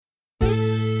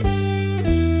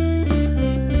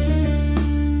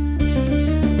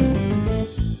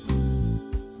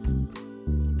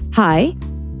Hi,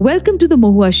 welcome to the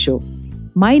Mohua Show.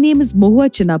 My name is Mohua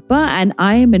Chinappa and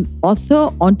I am an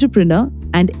author, entrepreneur,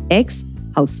 and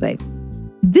ex-housewife.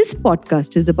 This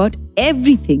podcast is about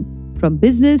everything from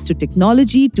business to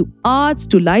technology to arts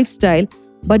to lifestyle,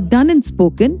 but done and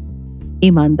spoken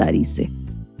ईमानदारी se.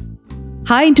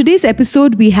 Hi, in today's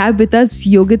episode, we have with us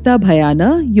Yogita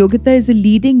Bhayana. Yogita is a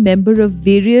leading member of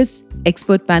various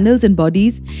expert panels and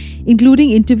bodies, including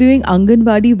interviewing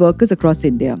Anganwadi workers across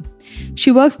India.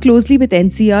 She works closely with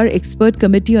NCR, Expert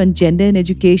Committee on Gender and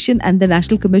Education, and the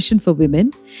National Commission for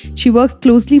Women. She works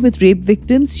closely with rape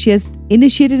victims. She has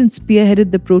initiated and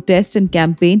spearheaded the protest and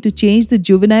campaign to change the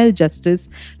juvenile justice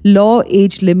law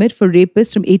age limit for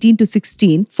rapists from 18 to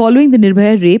 16 following the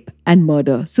Nirbhaya rape and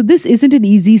murder. So this isn't an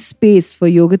easy space for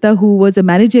Yogita, who was a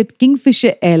manager at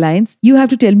Kingfisher Airlines. You have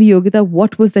to tell me, Yogita,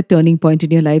 what was the turning point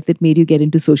in your life that made you get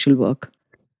into social work?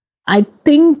 I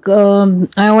think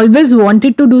I always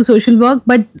wanted to do social work,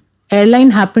 but airline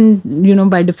happened,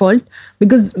 by default,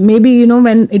 because maybe,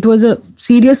 when it was a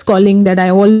serious calling that I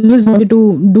always wanted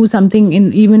to do something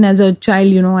even as a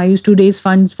child, I used to raise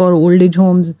funds for old age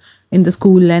homes in the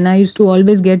school and I used to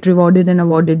always get rewarded and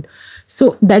awarded.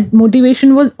 So that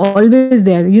motivation was always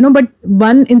there, but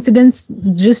one incident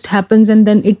just happens and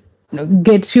then it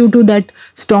gets you to that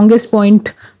strongest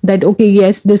point that, okay,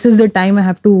 yes, this is the time I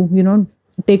have to,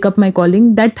 take up my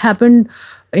calling. That happened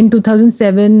in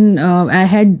 2007. I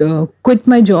had quit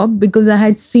my job because I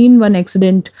had seen one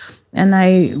accident and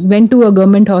I went to a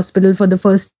government hospital for the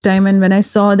first time. And when I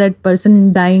saw that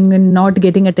person dying and not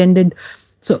getting attended,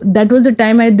 so that was the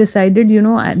time I decided,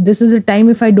 this is a time,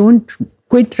 if I don't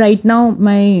quit right now,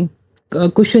 my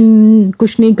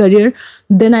cushiony career,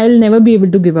 then I'll never be able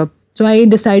to give up. So I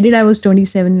decided, I was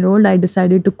 27-year-old, I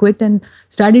decided to quit and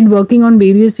started working on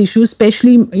various issues,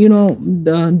 especially,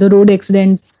 the road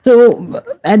accidents. So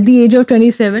at the age of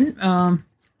 27,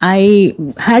 I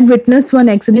had witnessed one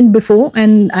accident before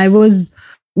and I was,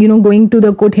 going to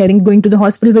the court hearing, going to the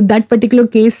hospital with that particular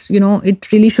case,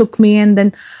 it really shook me. And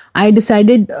then I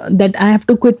decided that I have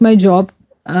to quit my job,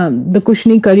 the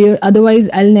cushiony career, otherwise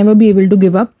I'll never be able to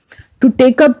give up, to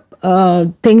take up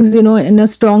things, in a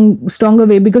stronger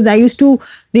way, because I used to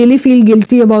really feel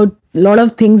guilty about a lot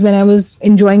of things when I was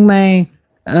enjoying my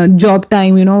job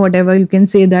time, whatever you can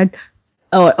say that,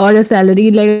 or a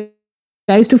salary. Like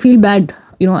I used to feel bad,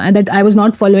 and that I was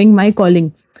not following my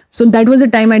calling. So that was the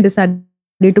time I decided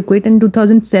to quit. In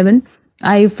 2007,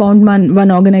 I found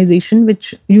one organization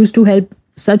which used to help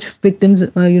such victims,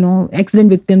 accident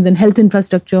victims and health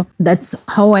infrastructure. That's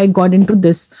how I got into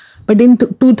this. But in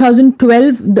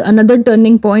 2012, another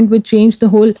turning point which changed the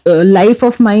whole life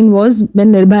of mine was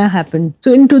when Nirbhaya happened.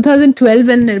 So in 2012,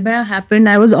 when Nirbhaya happened,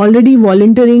 I was already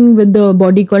volunteering with the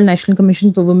body called National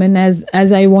Commission for Women as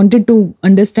I wanted to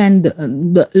understand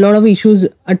the lot of issues,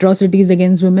 atrocities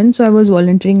against women. So I was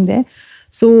volunteering there.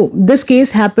 So this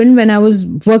case happened when I was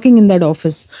working in that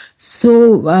office.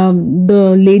 So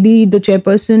the lady, the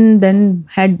chairperson, then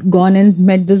had gone and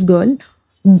met this girl.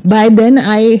 By then,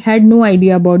 I had no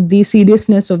idea about the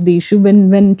seriousness of the issue.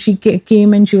 When she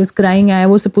came and she was crying, I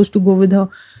was supposed to go with her.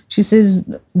 She says,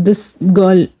 this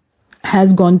girl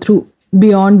has gone through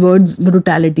beyond words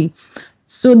brutality.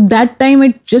 So that time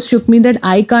it just shook me that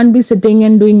I can't be sitting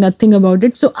and doing nothing about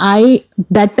it. So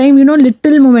that time,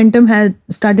 little momentum had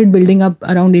started building up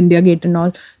around India Gate and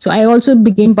all. So I also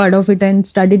became part of it and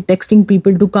started texting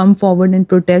people to come forward and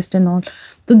protest and all.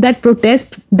 So that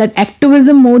protest, that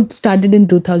activism mode started in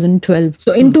 2012.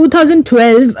 So in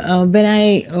 2012, when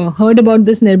I heard about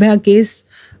this Nirbhaya case,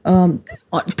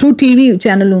 through TV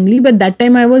channel only, but that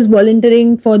time I was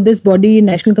volunteering for this body,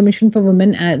 National Commission for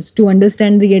Women, as to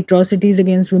understand the atrocities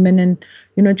against women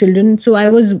and children. So I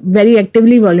was very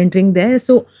actively volunteering there.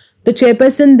 So the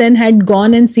chairperson then had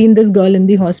gone and seen this girl in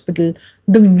the hospital.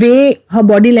 The way her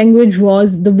body language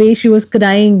was, the way she was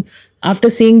crying after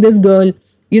seeing this girl,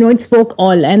 it spoke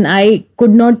all, and I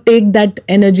could not take that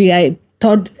energy. I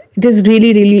thought it is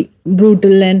really, really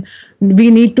brutal and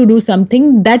we need to do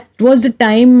something. That was the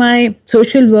time my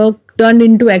social work turned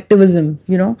into activism,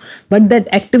 but that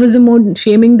activism mode,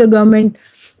 shaming the government,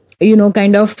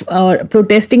 kind of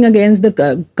protesting against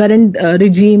the current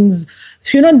regimes,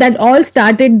 that all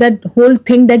started that whole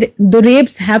thing that the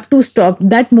rapes have to stop.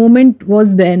 That moment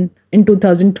was then in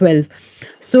 2012.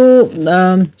 So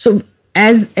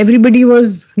as everybody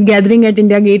was gathering at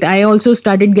India Gate, I also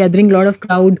started gathering a lot of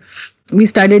crowd. We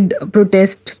started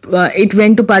protest. It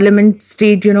went to Parliament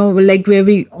Street, like where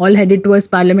we all headed towards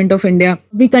Parliament of India.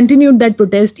 We continued that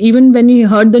protest even when we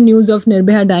heard the news of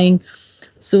Nirbhaya dying.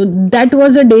 So that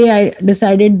was a day I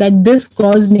decided that this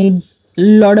cause needs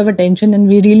lot of attention, and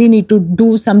we really need to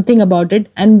do something about it,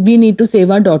 and we need to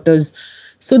save our daughters.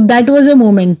 So that was a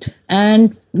moment,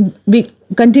 and we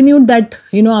continued that,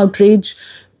 outrage.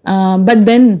 But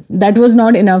then that was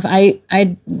not enough.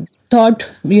 I thought,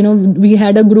 we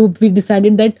had a group. We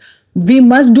decided that we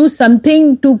must do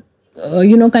something to,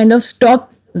 kind of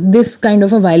stop this kind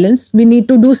of a violence. We need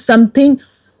to do something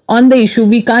on the issue.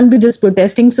 We can't be just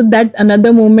protesting. So that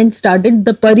another movement started.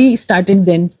 The Pari started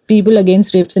then, People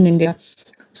Against Rapes in India.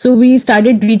 So we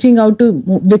started reaching out to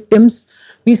victims.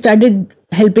 We started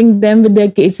helping them with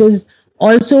their cases.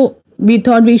 Also, we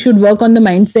thought we should work on the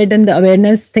mindset, and the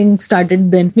awareness thing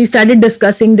started then. We started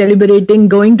discussing, deliberating,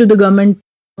 going to the government,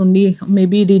 only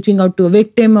maybe reaching out to a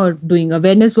victim or doing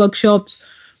awareness workshops,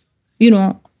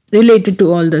 related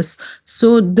to all this.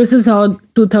 So this is how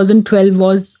 2012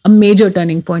 was a major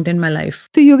turning point in my life.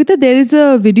 तो Yogita, there is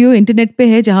a video internet पे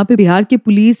है जहाँ पे बिहार की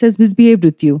police has misbehaved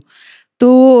with you.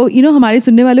 तो हमारे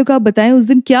सुनने वालों को आप बताएं उस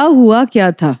दिन क्या हुआ,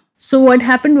 क्या था. So what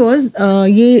happened was,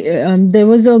 there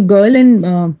was a girl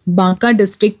in Banka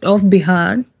district of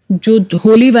Bihar जो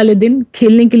होली वाले दिन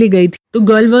खेलने के लिए गई थी. तो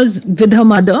girl was with her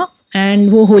mother, and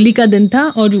वो होली का दिन था,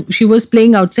 और she was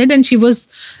playing outside, and she was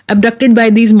abducted by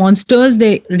these monsters.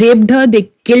 They raped her, they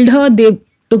killed her, they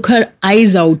took her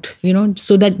eyes out,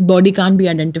 so that body can't be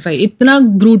identified. इतना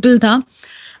brutal था.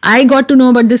 I got to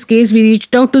know about this case. We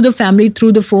reached out to the family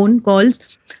through the phone calls,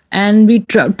 and we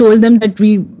told them that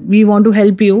we want to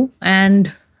help you.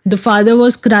 And the father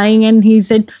was crying, and he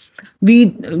said,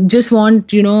 we just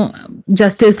want,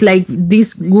 justice. Like,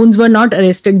 these goons were not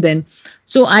arrested then.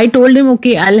 So I told him,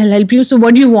 okay, I'll help you. So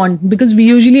what do you want? Because we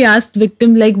usually ask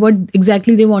victim like what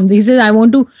exactly they want. He says, I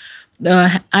want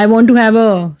to have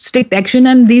a strict action,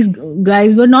 and these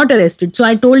guys were not arrested. So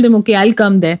I told him, okay, I'll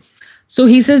come there. So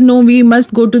he says, no, we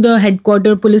must go to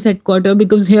the police headquarters,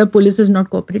 because here police is not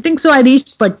cooperating. So I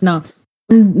reached Patna,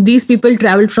 and these people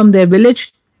traveled from their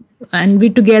village, and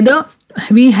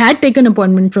we had taken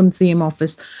appointment from CM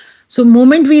office. So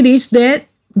moment we reached there,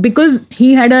 because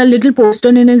he had a little poster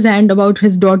in his hand about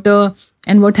his daughter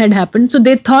and what had happened. So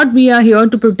they thought we are here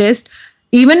to protest.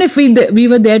 Even if we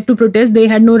were there to protest, they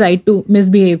had no right to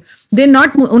misbehave. They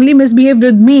not only misbehaved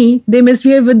with me, they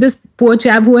misbehaved with this poor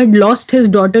chap who had lost his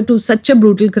daughter to such a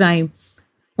brutal crime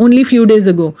only few days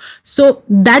ago. So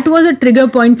that was a trigger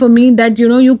point for me that,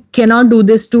 you cannot do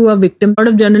this to a victim. A lot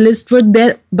of journalists were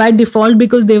there by default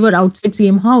because they were outside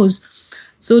CM house.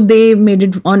 So they made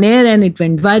it on air, and it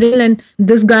went viral. And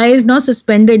this guy is not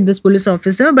suspended, this police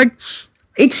officer, but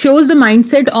it shows the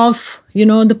mindset of,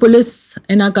 the police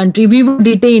in our country. We were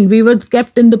detained. We were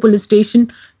kept in the police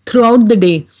station throughout the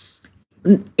day.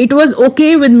 It was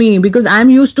okay with me because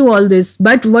I'm used to all this.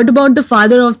 But what about the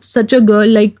father of such a girl?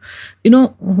 Like,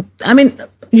 I mean,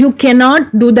 you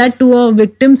cannot do that to a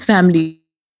victim's family.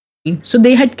 So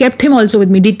they had kept him also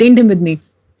with me, detained him with me.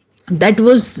 That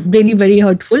was really very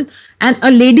hurtful. And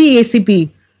a lady ACP,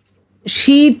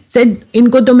 she said,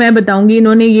 इनको तो मैं बताऊंगी,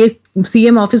 इन्होंने ये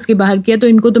CM office के बाहर किया, तो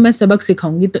इनको तो मैं सबक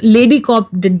सिखाऊंगी. तो lady cop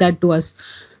did that to us.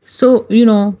 So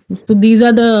so these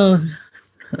are the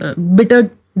bitter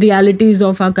realities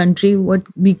of our country. What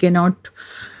we cannot,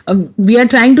 we are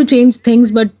trying to change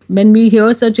things, but when we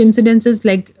hear such incidences,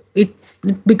 like it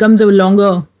becomes a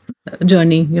longer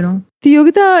journey. So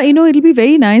Yogita, it'll be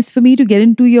very nice for me to get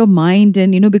into your mind,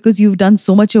 and because you've done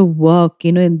so much of work,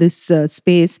 in this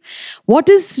space. What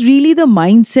is really the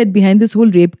mindset behind this whole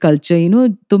rape culture?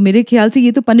 तो मेरे ख्याल से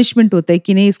ये तो punishment होता है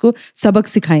कि नहीं, इसको सबक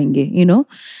सिखाएंगे.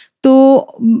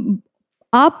 तो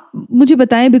आप मुझे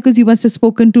बताएं, because you must have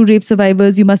spoken to rape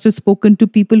survivors, you must have spoken to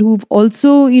people who've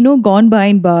also gone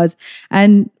behind bars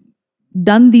and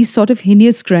done these sort of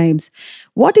heinous crimes.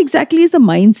 What exactly is the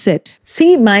mindset?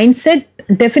 See, mindset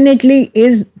definitely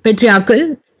is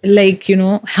patriarchal. Like,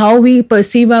 how we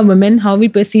perceive our women, how we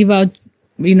perceive our,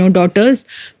 daughters.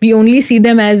 We only see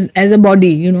them as a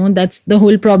body, that's the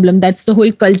whole problem. That's the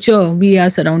whole culture we are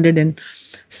surrounded in.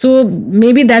 So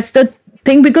maybe that's the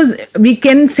thing, because we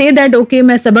can say that, okay,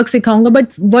 मैं सबक सिखाऊंगा,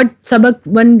 but what sabak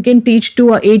one can teach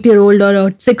to a 8-year-old or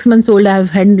a 6 months old? I have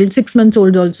handled 6 months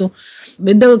old also.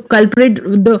 With the culprit,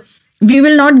 we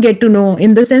will not get to know,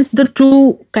 in the sense, the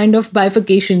true kind of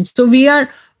bifurcation. So we are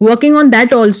working on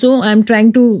that also. I'm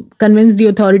trying to convince the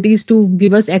authorities to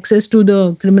give us access to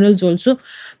the criminals also.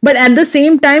 But at the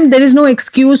same time, there is no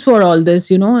excuse for all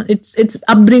this. It's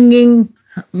upbringing,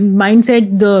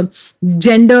 mindset, the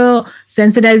gender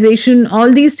sensitization,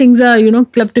 all these things are,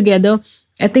 clubbed together.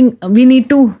 I think we need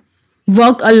to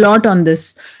work a lot on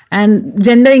this. And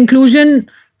gender inclusion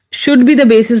should be the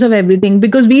basis of everything,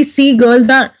 because we see girls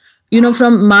are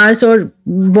from Mars, or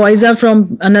boys are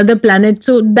from another planet.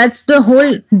 So that's the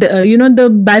whole, the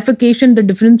bifurcation, the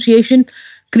differentiation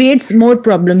creates more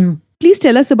problem. Please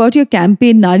tell us about your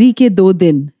campaign Nari Ke Do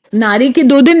Din. Nari ke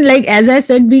do din, like as I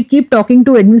said, we keep talking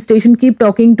to administration, keep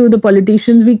talking to the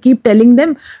politicians, we keep telling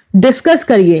them, discuss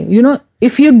kariye.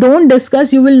 If you don't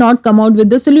discuss, you will not come out with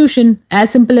the solution. As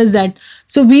simple as that.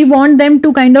 So we want them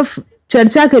to kind of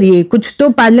चर्चा करिए. कुछ तो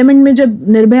parliament में जब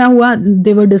निर्भया हुआ,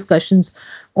 there were discussions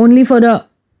only for a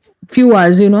few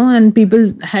hours, and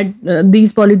people had,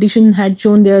 these politicians had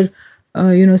shown their,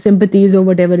 sympathies or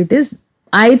whatever it is.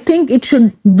 I think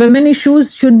women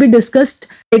issues should be discussed.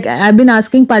 Like I've been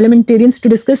asking parliamentarians to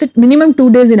discuss it minimum 2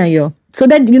 days in a year, so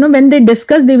that, when they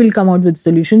discuss, they will come out with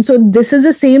solutions. So this is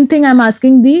the same thing I'm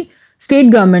asking the state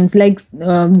governments, like,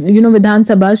 Vidhan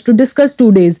Sabhas, to discuss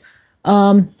 2 days.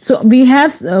 So we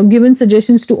have given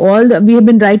suggestions to we have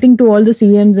been writing to all the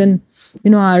CMs and,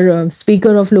 our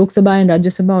Speaker of Lok Sabha and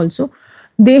Rajya Sabha also.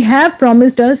 They have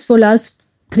promised us for last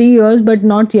 3 years, but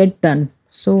not yet done.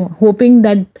 So hoping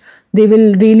that they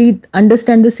will really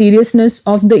understand the seriousness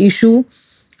of the issue,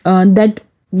 that,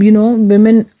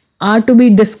 women are to be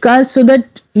discussed, so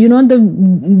that,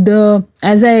 the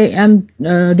as I am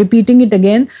repeating it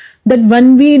again, that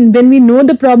when we know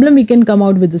the problem, we can come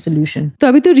out with the solution. तो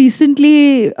अभी तो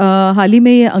recently हाल ही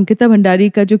में ये अंकिता भंडारी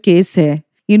का जो case है,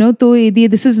 तो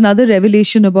this is another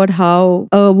revelation about how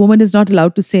a woman is not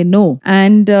allowed to say no.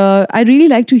 And I really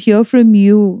like to hear from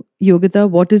you, Yogita.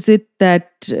 What is it that,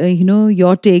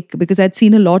 your take? Because I'd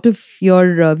seen a lot of your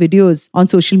videos on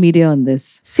social media on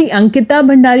this. See, Ankita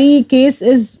Bhandari case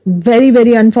is very,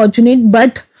 very unfortunate,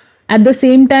 but at the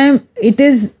same time, it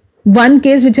is one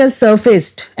case which has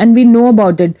surfaced and we know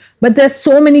about it. But there's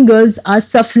so many girls are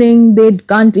suffering. They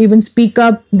can't even speak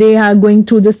up. They are going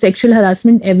through the sexual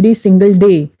harassment every single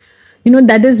day.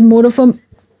 That is more of a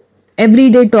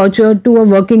everyday torture to a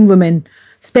working woman,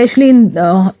 especially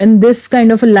in this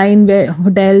kind of a line where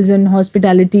hotels and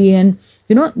hospitality, and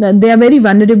they are very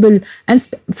vulnerable,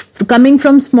 and coming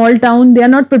from small town, they are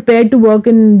not prepared to work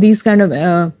in these kind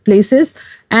of places,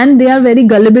 and they are very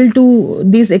gullible to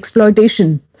these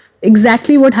exploitation.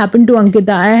 Exactly what happened to Ankita.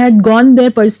 I had gone there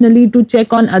personally to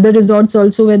check on other resorts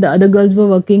also where the other girls were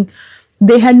working.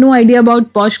 They had no idea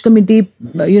about POSH committee,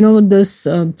 this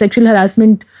sexual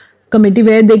harassment committee,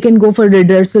 where they can go for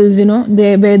redressals,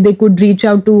 where they could reach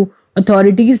out to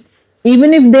authorities.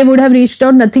 Even if they would have reached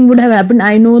out, nothing would have happened.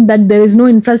 I know that there is no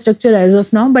infrastructure as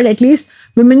of now, but at least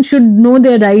women should know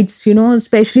their rights,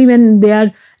 especially when they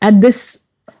are at this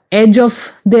edge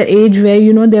of their age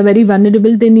where, they're very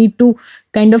vulnerable. They need to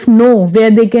kind of know where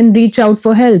they can reach out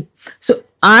for help. So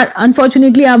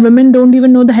unfortunately, our women don't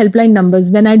even know the helpline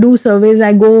numbers. When I do surveys,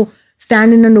 I go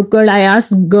stand in a nukkad. I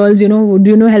ask girls, do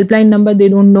you know helpline number? They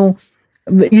don't know.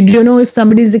 Do you know if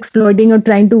somebody is exploiting or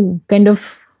trying to kind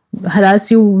of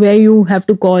harass you, where you have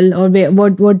to call, or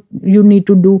what you need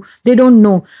to do? They don't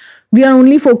know. We are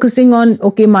only focusing on,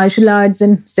 martial arts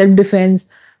and self-defense.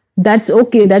 That's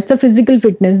okay. That's a physical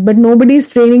fitness, but nobody is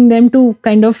training them to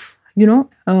kind of,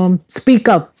 speak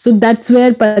up. So that's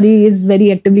where Pari is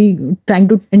very actively trying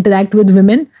to interact with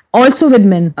women, also with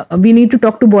men. We need to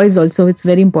talk to boys also. It's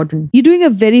very important. You're doing a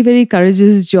very, very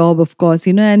courageous job, of course,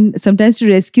 and sometimes to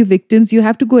rescue victims, you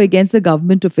have to go against the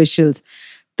government officials.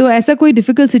 तो ऐसा कोई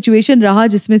difficult situation रहा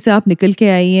जिसमें से आप निकल के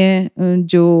आई हैं,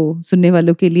 जो सुनने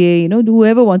वालों के लिए,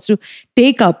 whoever wants to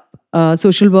take up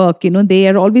social work, they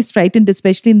are always frightened,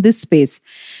 especially in this space,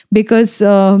 because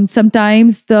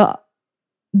sometimes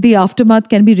the aftermath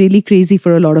can be really crazy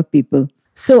for a lot of people.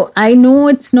 So I know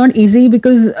it's not easy,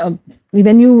 because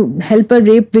when you help a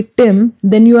rape victim,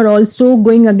 then you are also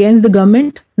going against the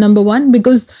government, number one,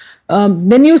 because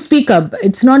when you speak up,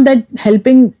 it's not that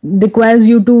helping requires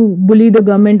you to bully the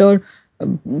government or,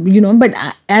 but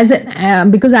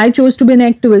because I chose to be an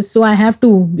activist, so I have to,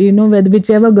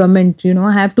 whichever government,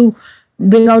 I have to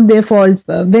bring out their faults.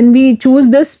 When we choose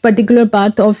this particular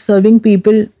path of serving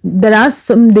people, there are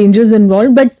some dangers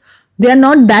involved, but they are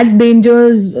not that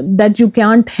dangers that you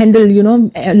can't handle.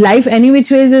 Life any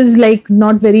which ways is like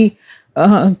not very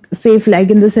safe, like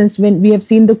in the sense when we have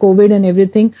seen the COVID and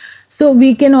everything. So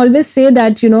we can always say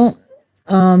that,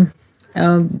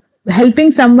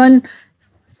 helping someone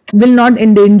will not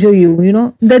endanger you.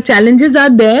 The challenges are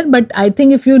there, but I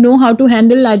think if you know how to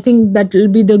handle, I think that will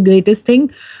be the greatest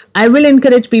thing. I will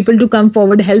encourage people to come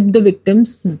forward, help the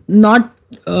victims, not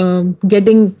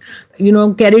getting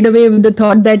carried away with the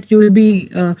thought that you will be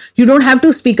you don't have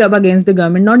to speak up against the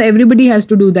government. Not everybody has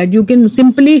to do that. You can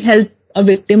simply help a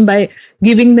victim by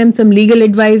giving them some legal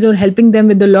advice, or helping them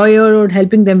with the lawyer, or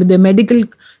helping them with their medical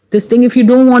this thing, if you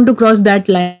don't want to cross that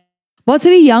line. बहुत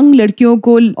सारी young लड़कियों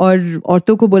को और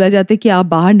औरतों को बोला जाता है कि आप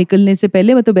बाहर निकलने से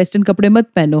पहले मतलब वेस्टर्न कपड़े मत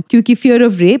पहनो क्योंकि फियर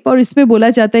ऑफ रेप, और इसमें बोला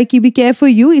जाता है कि बी केयर फॉर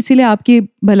यू, इसीलिए आपकी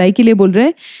भलाई के लिए बोल रहे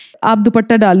हैं आप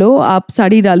दुपट्टा डालो, आप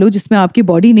साड़ी डालो जिसमें आपकी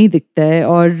बॉडी नहीं दिखता है.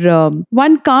 और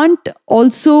one can't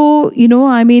also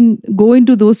I mean go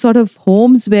into those sort of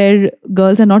homes where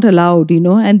girls are not allowed,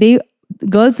 and they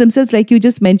girls themselves, like you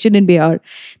just mentioned in Bihar,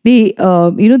 they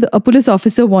a police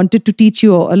officer wanted to teach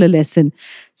you all a lesson.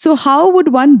 So how would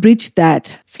one bridge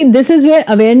that? See, this is where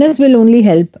awareness will only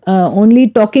help. Only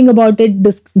talking about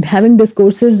it, having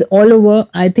discourses all over,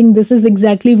 I think this is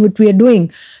exactly what we are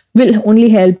doing, will only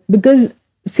help. Because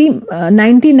see,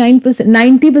 99%,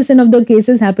 90% of the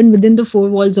cases happen within the four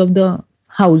walls of the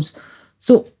house.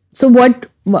 So what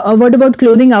about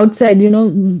clothing outside?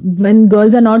 When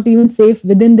girls are not even safe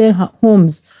within their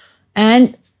homes,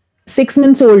 and 6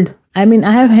 months old. I mean,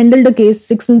 I have handled a case,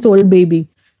 6 months old baby.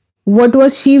 What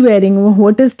was she wearing?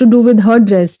 What is to do with her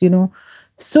dress?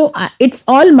 So it's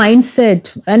all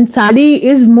mindset, and sari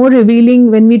is more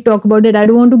revealing when we talk about it. I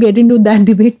don't want to get into that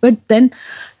debate, but then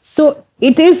so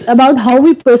it is about how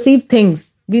we perceive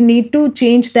things. We need to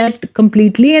change that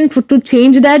completely, and to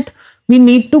change that, we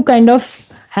need to kind of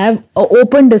have an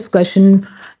open discussion,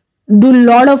 do a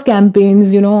lot of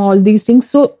campaigns, all these things.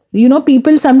 So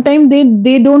people sometimes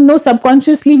they don't know,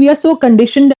 subconsciously we are so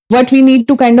conditioned, what we need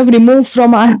to kind of remove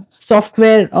from our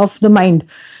software of the mind.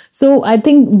 So I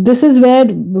think this is where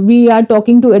we are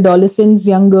talking to adolescents,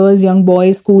 young girls, young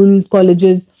boys, schools,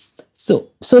 colleges, so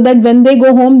that when they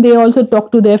go home they also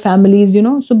talk to their families,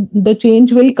 so the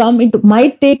change will come. It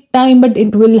might take time, but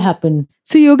it will happen.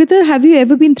 So Yogita, have you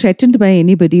ever been threatened by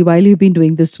anybody while you've been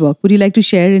doing this work? Would you like to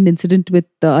share an incident with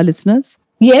our listeners?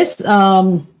 Yes,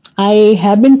 I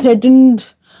have been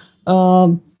threatened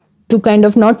to kind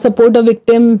of not support a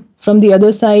victim from the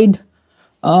other side.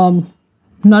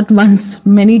 Not once,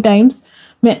 many times.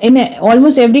 In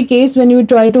almost every case, when you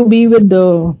try to be with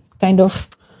the kind of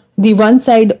the one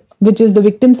side, which is the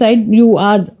victim side, you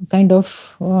are kind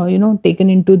of taken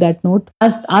into that note.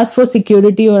 Ask for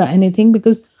security or anything,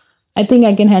 because I think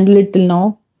I can handle it till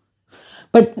now.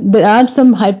 But there are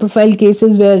some high profile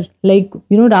cases where, like,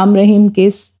 Ram Rahim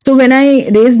case. So when I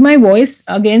raised my voice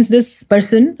against this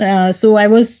person, so I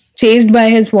was chased by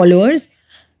his followers,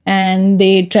 and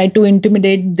they tried to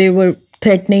intimidate. They were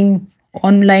threatening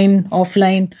online,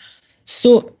 offline.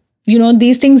 So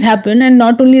these things happen. And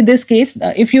not only this case,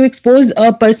 if you expose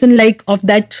a person like of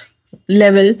that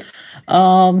level,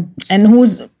 and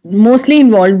who's mostly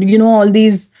involved, all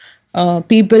these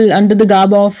people under the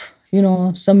garb of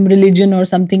some religion or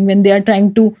something, when they are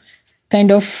trying to kind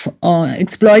of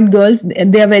exploit girls,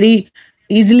 they are very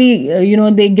easily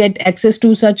they get access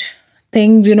to such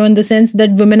things, in the sense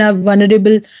that women are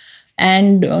vulnerable,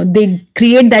 and they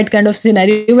create that kind of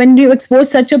scenario. When you expose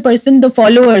such a person, the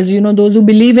followers, those who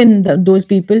believe in those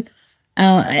people,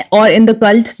 or in the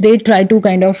cult, they try to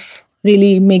kind of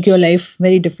really make your life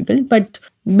very difficult, but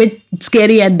bit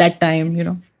scary at that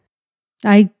time.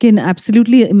 I can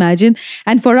absolutely imagine.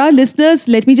 And for our listeners,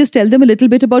 let me just tell them a little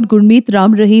bit about Gurmeet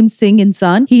Ram Rahim Singh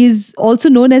Insan. He is also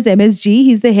known as MSG.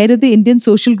 He's the head of the Indian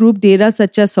social group Dera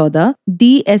Sacha Sauda,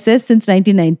 DSS, since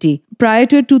 1990. Prior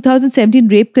to a 2017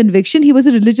 rape conviction, he was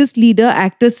a religious leader,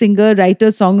 actor, singer, writer,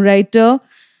 songwriter,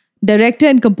 director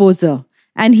and composer.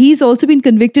 And he's also been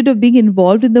convicted of being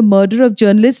involved in the murder of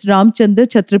journalist Ramchandra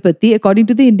Chhatrapati, according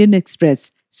to the Indian Express.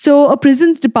 So a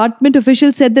prisons department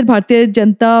official said that Bharatiya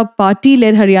Janata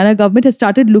Party-led Haryana government has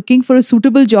started looking for a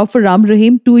suitable job for Ram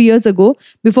Rahim 2 years ago,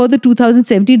 before the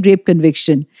 2017 rape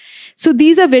conviction. So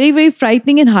these are very, very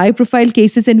frightening and high-profile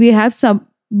cases, and we have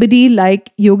somebody like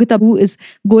Yogita who is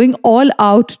going all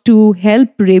out to help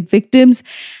rape victims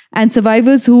and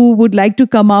survivors who would like to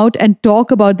come out and talk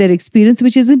about their experience,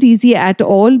 which isn't easy at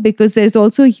all, because there's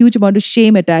also a huge amount of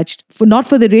shame attached, not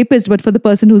for the rapist, but for the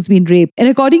person who's been raped. And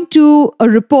according to a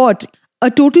report,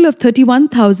 a total of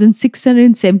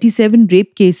 31,677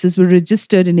 rape cases were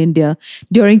registered in India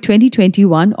during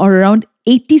 2021, or around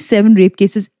 87 rape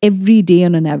cases every day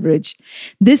on an average.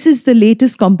 This is the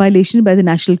latest compilation by the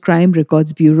National Crime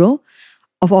Records Bureau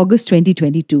of August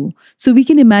 2022. So we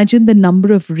can imagine the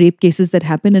number of rape cases that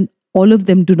happen, and all of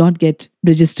them do not get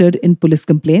registered in police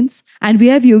complaints. And we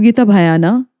have Yogita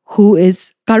Bhayana, who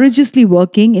is courageously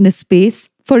working in a space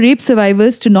for rape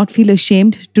survivors to not feel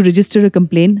ashamed to register a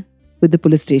complaint with the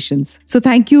police stations. So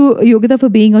thank you, Yogita, for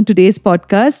being on today's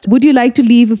podcast. Would you like to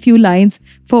leave a few lines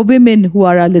for women who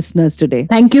are our listeners today?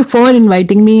 Thank you for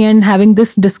inviting me and having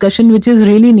this discussion, which is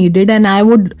really needed. And I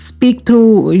would speak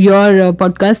through your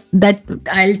podcast that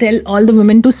I'll tell all the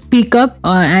women to speak up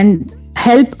and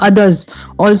help others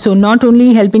also, not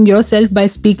only helping yourself by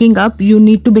speaking up, you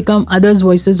need to become others'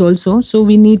 voices also. So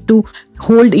we need to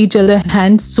hold each other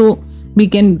hands so we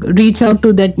can reach out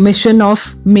to that mission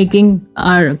of making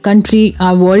our country,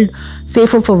 our world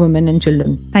safer for women and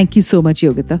children. Thank you so much,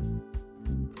 Yogita.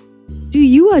 To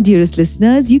you, our dearest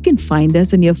listeners, you can find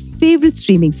us on your favorite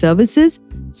streaming services,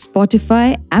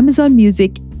 Spotify, Amazon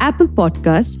Music, Apple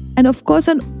Podcast, and of course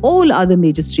on all other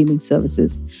major streaming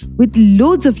services. With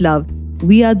loads of love,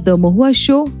 we are The Mahua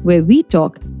Show, where we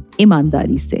talk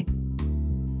ईमानदारी से.